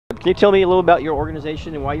Can you tell me a little about your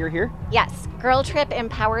organization and why you're here? Yes, Girl Trip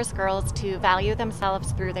empowers girls to value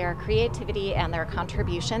themselves through their creativity and their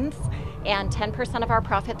contributions. And 10% of our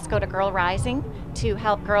profits go to Girl Rising to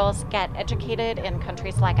help girls get educated in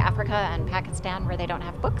countries like Africa and Pakistan where they don't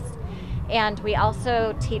have books. And we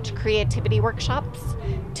also teach creativity workshops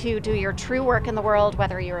to do your true work in the world,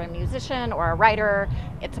 whether you're a musician or a writer.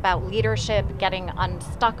 It's about leadership, getting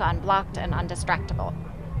unstuck, unblocked, and undistractable.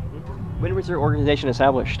 When was your organization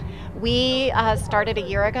established? We started a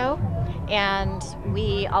year ago, and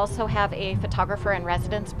we also have a photographer in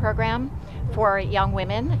residence program for young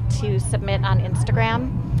women to submit on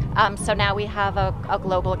Instagram. So now we have a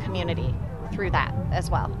global community through that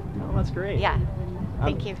as well. Oh, that's great. Yeah,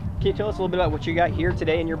 thank you. Can you tell us a little bit about what you got here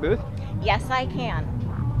today in your booth? Yes, I can.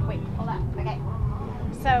 Wait, hold on. Okay.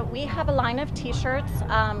 So we have a line of t-shirts.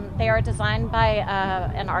 They are designed by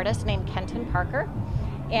an artist named Kenton Parker.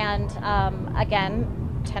 And again,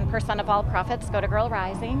 10% of all profits go to Girl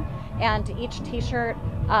Rising, and each t-shirt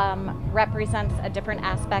represents a different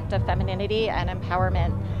aspect of femininity and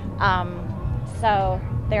empowerment. So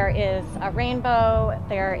there is a rainbow,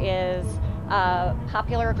 there is a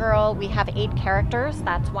popular girl. We have 8 characters.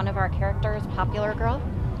 That's one of our characters, popular girl.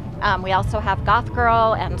 We also have goth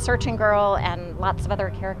girl and searching girl and lots of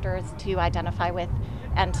other characters to identify with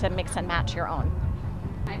and to mix and match your own.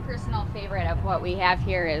 My personal favorite of what we have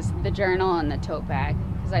here is the journal and the tote bag,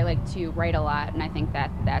 because I like to write a lot, and I think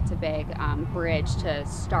that that's a big bridge to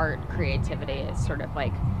start creativity. It's sort of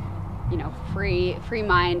like, you know, free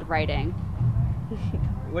mind writing.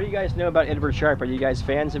 What do you guys know about Edward Sharpe? Are you guys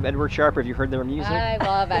fans of Edward Sharpe? Have you heard their music? I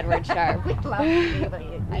love Edward Sharpe. We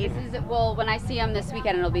love Well, when I see him this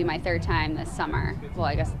weekend, it'll be my 3rd time this summer. Well,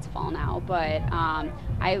 I guess it's fall now, but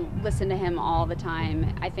I listen to him all the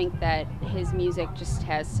time. I think that his music just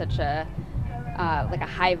has such a like a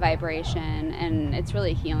high vibration, and it's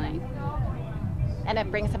really healing. And it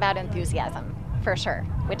brings about enthusiasm, for sure,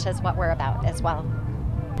 which is what we're about as well.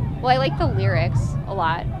 Well, I like the lyrics a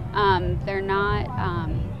lot. They're not,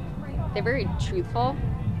 they're very truthful.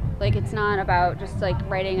 Like, it's not about just like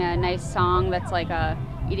writing a nice song that's like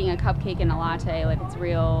eating a cupcake and a latte. Like, it's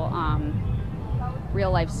real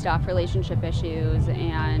life stuff, relationship issues,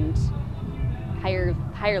 and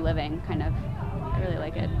higher living, kind of. I really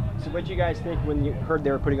like it. So what did you guys think when you heard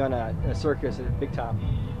they were putting on a circus at Big Top?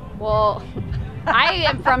 Well, I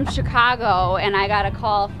am from Chicago, and I got a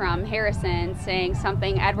call from Harrison saying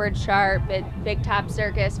something Edward Sharpe at Big Top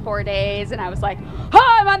Circus 4 days, and I was like,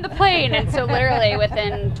 oh, I'm on the plane! And so literally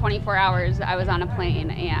within 24 hours, I was on a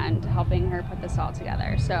plane and helping her put this all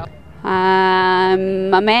together. So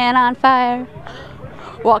I'm a man on fire,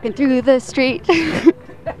 walking through the street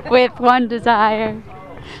with one desire,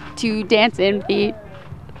 to dance in feet.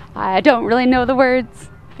 I don't really know the words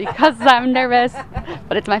because I'm nervous,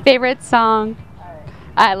 but it's my favorite song.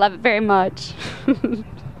 I love it very much.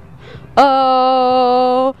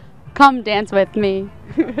 Oh, come dance with me.